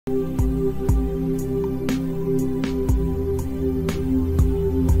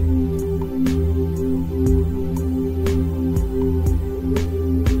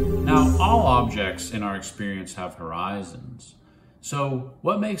objects in our experience have horizons. So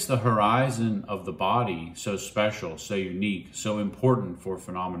what makes the horizon of the body so special, so unique, so important for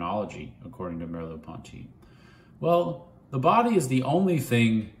phenomenology, according to Merleau-Ponty? Well, the body is the only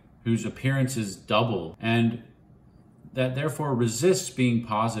thing whose appearance is double and that therefore resists being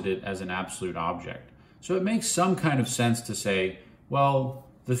posited as an absolute object. So it makes some kind of sense to say, well,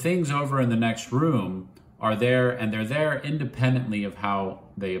 the things over in the next room are there and they're there independently of how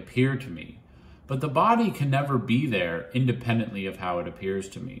they appear to me. But the body can never be there independently of how it appears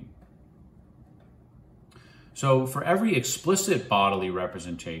to me. So for every explicit bodily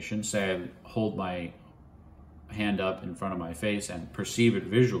representation, say I hold my hand up in front of my face and perceive it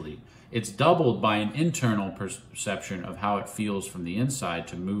visually, it's doubled by an internal perception of how it feels from the inside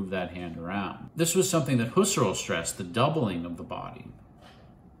to move that hand around. This was something that Husserl stressed, the doubling of the body.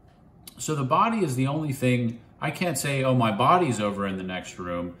 So the body is the only thing. I can't say, oh, my body's over in the next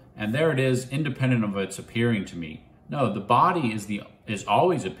room, and there it is, independent of its appearing to me. No, the body is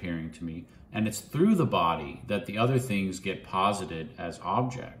always appearing to me, and it's through the body that the other things get posited as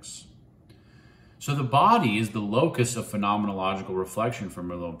objects. So the body is the locus of phenomenological reflection for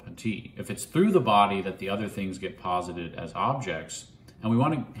Merleau-Ponty. If it's through the body that the other things get posited as objects, and we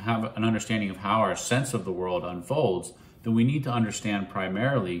want to have an understanding of how our sense of the world unfolds, then we need to understand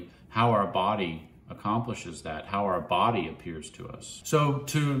primarily how our body accomplishes that, how our body appears to us. So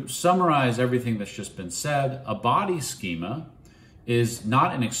to summarize everything that's just been said, a body schema is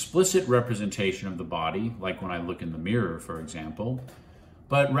not an explicit representation of the body, like when I look in the mirror, for example,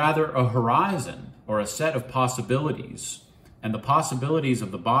 but rather a horizon or a set of possibilities. And the possibilities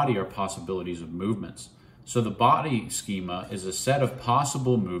of the body are possibilities of movements. So the body schema is a set of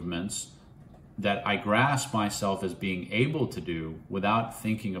possible movements that I grasp myself as being able to do without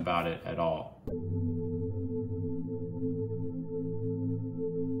thinking about it at all.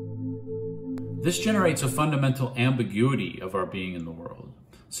 This generates a fundamental ambiguity of our being in the world.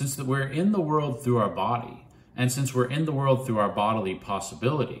 Since we're in the world through our body, and since we're in the world through our bodily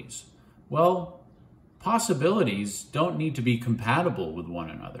possibilities, well, possibilities don't need to be compatible with one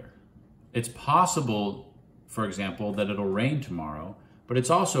another. It's possible, for example, that it'll rain tomorrow, but it's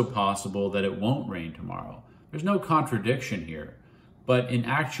also possible that it won't rain tomorrow. There's no contradiction here. But in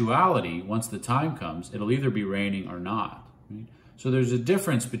actuality, once the time comes, it'll either be raining or not. Right? So there's a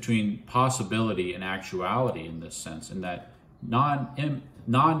difference between possibility and actuality in this sense, in that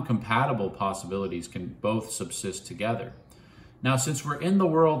non-compatible possibilities can both subsist together. Now, since we're in the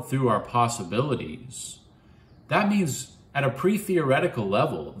world through our possibilities, that means at a pre-theoretical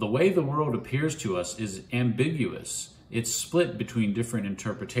level, the way the world appears to us is ambiguous. It's split between different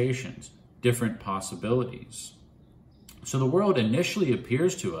interpretations, different possibilities. So the world initially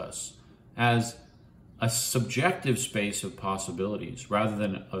appears to us as a subjective space of possibilities rather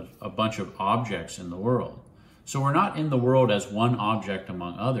than a bunch of objects in the world. So we're not in the world as one object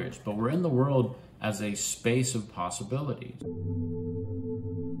among others, but we're in the world as a space of possibilities.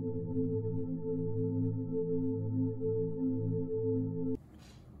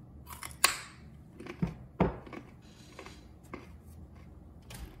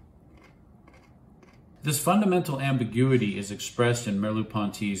 This fundamental ambiguity is expressed in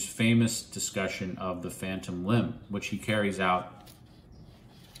Merleau-Ponty's famous discussion of the phantom limb, which he carries out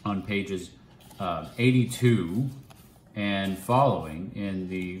on pages 82 and following in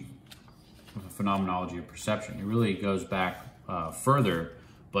the Phenomenology of Perception. It really goes back further,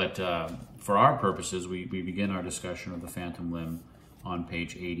 but for our purposes, we begin our discussion of the phantom limb on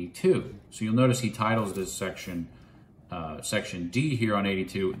page 82. So you'll notice he titles this section D here on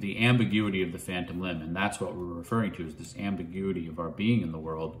 82, the ambiguity of the phantom limb. And that's what we're referring to, is this ambiguity of our being in the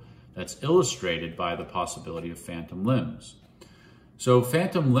world that's illustrated by the possibility of phantom limbs. So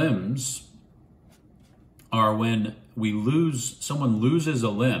phantom limbs are when someone loses a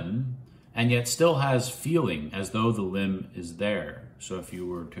limb and yet still has feeling as though the limb is there. So if you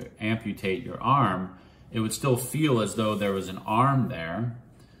were to amputate your arm, it would still feel as though there was an arm there.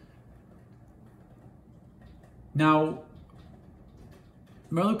 Now,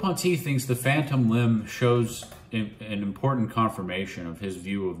 Merleau-Ponty thinks the phantom limb shows an important confirmation of his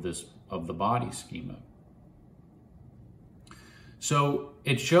view of the body schema. So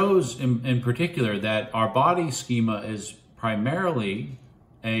it shows in particular that our body schema is primarily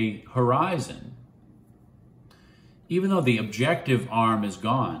a horizon. Even though the objective arm is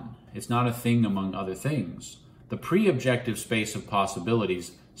gone, it's not a thing among other things. The pre-objective space of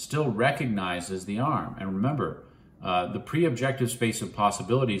possibilities still recognizes the arm. And remember, the pre-objective space of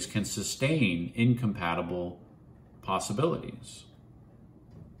possibilities can sustain incompatible possibilities.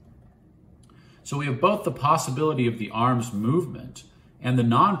 So we have both the possibility of the arm's movement and the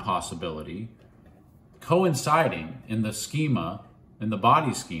non-possibility coinciding in the schema, in the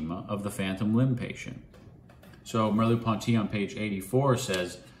body schema of the phantom limb patient. So Merleau-Ponty on page 84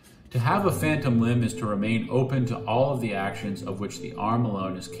 says, to have a phantom limb is to remain open to all of the actions of which the arm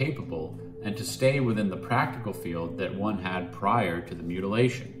alone is capable, and to stay within the practical field that one had prior to the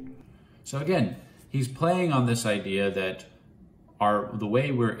mutilation. So again, he's playing on this idea that the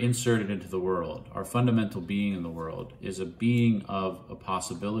way we're inserted into the world, our fundamental being in the world, is a being of a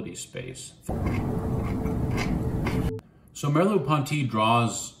possibility space. So Merleau-Ponty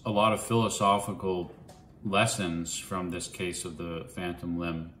draws a lot of philosophical lessons from this case of the phantom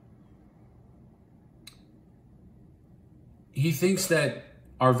limb. He thinks that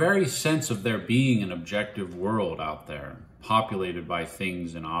our very sense of there being an objective world out there, populated by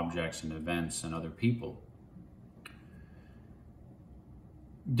things and objects and events and other people,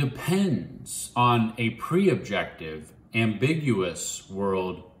 depends on a pre-objective, ambiguous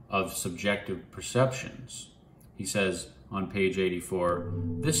world of subjective perceptions. He says on page 84,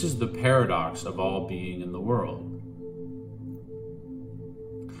 this is the paradox of all being in the world.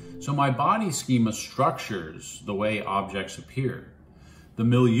 So my body schema structures the way objects appear. The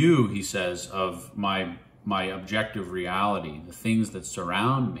milieu, he says, of my objective reality, the things that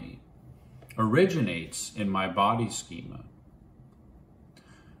surround me, originates in my body schema.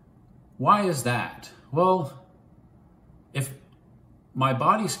 Why is that? Well, if my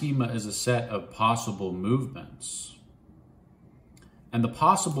body schema is a set of possible movements, and the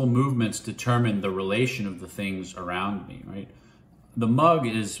possible movements determine the relation of the things around me, right? The mug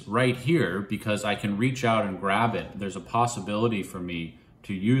is right here because I can reach out and grab it. There's a possibility for me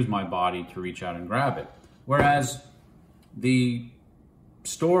to use my body to reach out and grab it. Whereas the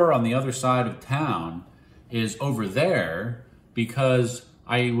store on the other side of town is over there because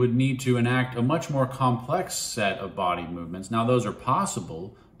I would need to enact a much more complex set of body movements. Now those are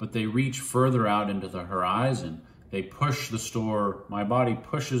possible, but they reach further out into the horizon. They push the store, my body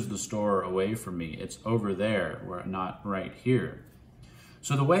pushes the store away from me. It's over there, not right here.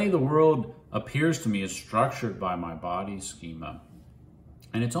 So the way the world appears to me is structured by my body schema.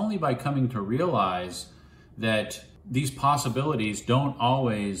 And it's only by coming to realize that these possibilities don't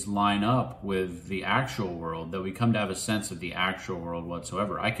always line up with the actual world that we come to have a sense of the actual world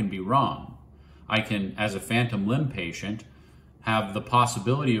whatsoever. I can be wrong. I can, as a phantom limb patient, have the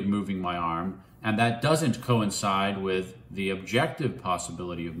possibility of moving my arm, and that doesn't coincide with the objective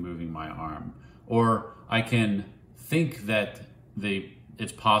possibility of moving my arm. Or I can think that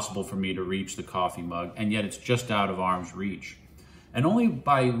it's possible for me to reach the coffee mug, and yet it's just out of arm's reach. And only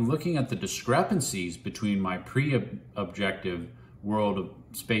by looking at the discrepancies between my pre-objective world of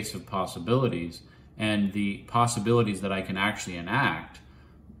space of possibilities and the possibilities that I can actually enact,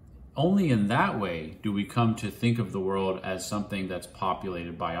 only in that way do we come to think of the world as something that's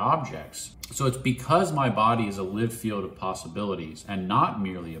populated by objects. So it's because my body is a lived field of possibilities and not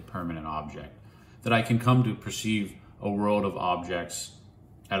merely a permanent object that I can come to perceive a world of objects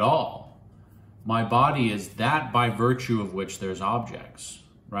at all. My body is that by virtue of which there's objects,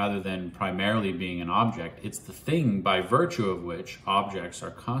 rather than primarily being an object. It's the thing by virtue of which objects are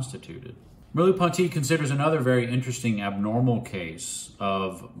constituted. Merleau-Ponty considers another very interesting abnormal case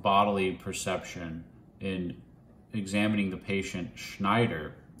of bodily perception in examining the patient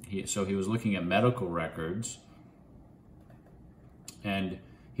Schneider. So he was looking at medical records, and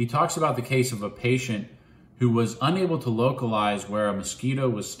he talks about the case of a patient who was unable to localize where a mosquito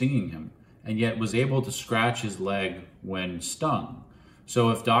was stinging him, and yet was able to scratch his leg when stung.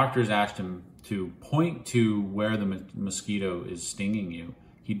 So if doctors asked him to point to where the mosquito is stinging you,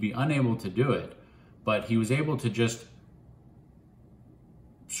 he'd be unable to do it, but he was able to just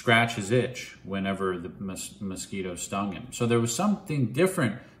scratch his itch whenever the mosquito stung him. So there was something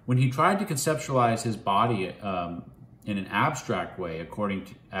different when he tried to conceptualize his body in an abstract way, according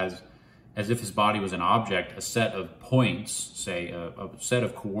to as if his body was an object, a set of points, say a set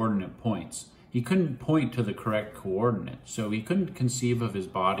of coordinate points. He couldn't point to the correct coordinate, so he couldn't conceive of his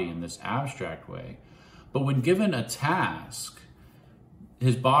body in this abstract way. But when given a task,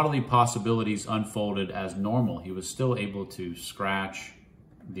 his bodily possibilities unfolded as normal. He was still able to scratch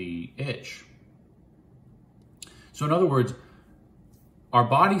the itch. So in other words, our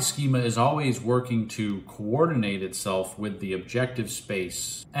body schema is always working to coordinate itself with the objective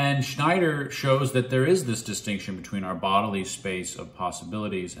space. And Schneider shows that there is this distinction between our bodily space of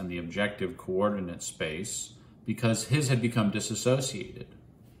possibilities and the objective coordinate space because his had become disassociated.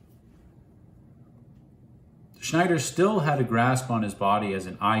 Schneider still had a grasp on his body as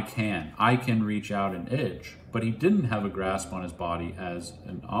an I can reach out an itch, but he didn't have a grasp on his body as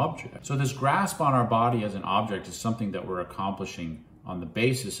an object. So this grasp on our body as an object is something that we're accomplishing on the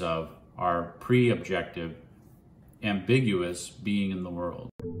basis of our pre-objective, ambiguous being in the world.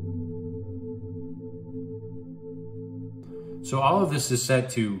 So all of this is set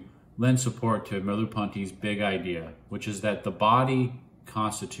to lend support to Merleau-Ponty's big idea, which is that the body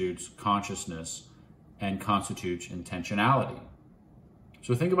constitutes consciousness and constitutes intentionality.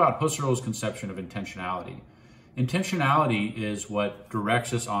 So think about Husserl's conception of intentionality. Intentionality is what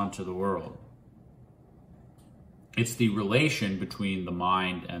directs us onto the world. It's the relation between the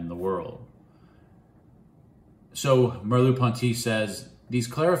mind and the world. So Merleau-Ponty says these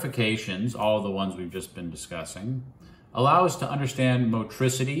clarifications, all the ones we've just been discussing, allow us to understand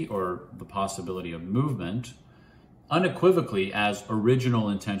motricity, or the possibility of movement, unequivocally as original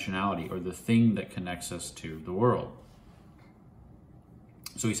intentionality, or the thing that connects us to the world.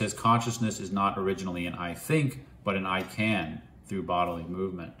 So he says consciousness is not originally an I think, but an I can through bodily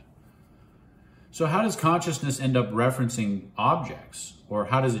movement. So how does consciousness end up referencing objects, or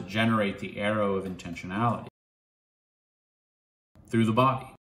how does it generate the arrow of intentionality? Through the body.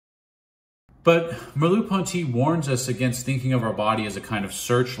 But Merleau-Ponty warns us against thinking of our body as a kind of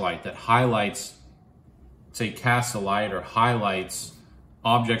searchlight that highlights, say, casts a light or highlights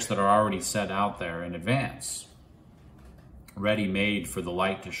objects that are already set out there in advance, ready-made for the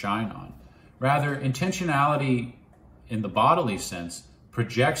light to shine on. Rather, intentionality in the bodily sense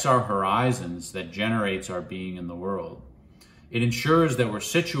projects our horizons that generates our being in the world. It ensures that we're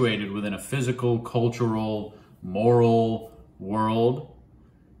situated within a physical, cultural, moral world,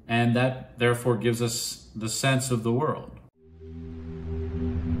 and that therefore gives us the sense of the world.